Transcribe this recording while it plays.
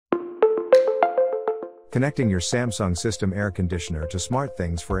Connecting your Samsung system air conditioner to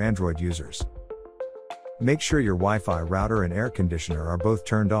SmartThings for Android users. Make sure your Wi-Fi router and air conditioner are both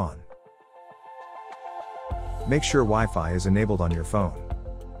turned on. Make sure Wi-Fi is enabled on your phone.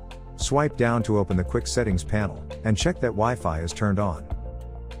 Swipe down to open the Quick Settings panel, and check that Wi-Fi is turned on.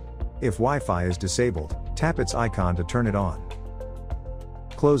 If Wi-Fi is disabled, tap its icon to turn it on.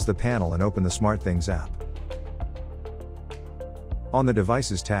 Close the panel and open the SmartThings app. On the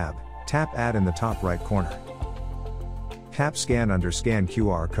Devices tab, tap Add in the top right corner. Tap Scan under Scan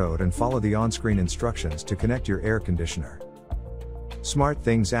QR code and follow the on-screen instructions to connect your air conditioner.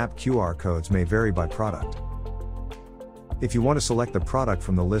 SmartThings app QR codes may vary by product. If you want to select the product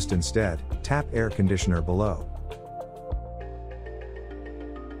from the list instead, tap Air Conditioner below.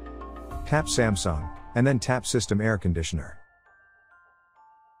 Tap Samsung, and then tap System Air Conditioner.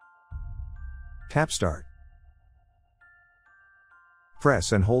 Tap Start.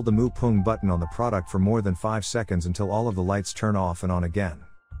 Press and hold the Mu Pung button on the product for more than 5 seconds until all of the lights turn off and on again.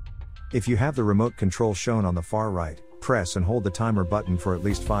 If you have the remote control shown on the far right, press and hold the timer button for at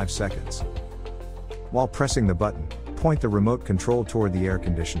least 5 seconds. While pressing the button, point the remote control toward the air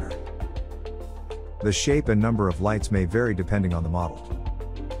conditioner. The shape and number of lights may vary depending on the model.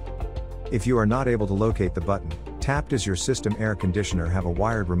 If you are not able to locate the button, tap Does your system air conditioner have a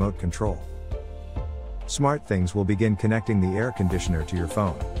wired remote control? SmartThings will begin connecting the air conditioner to your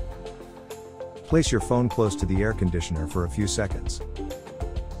phone. Place your phone close to the air conditioner for a few seconds.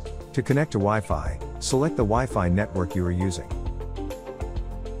 To connect to Wi-Fi, select the Wi-Fi network you are using.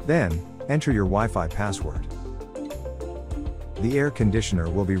 Then, enter your Wi-Fi password. The air conditioner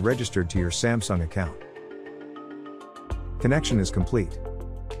will be registered to your Samsung account. Connection is complete.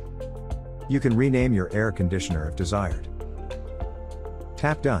 You can rename your air conditioner if desired.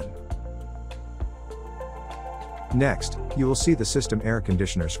 Tap Done. Next, you will see the system air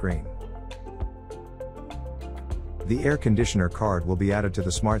conditioner screen. The air conditioner card will be added to the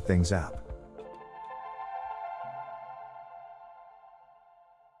SmartThings app.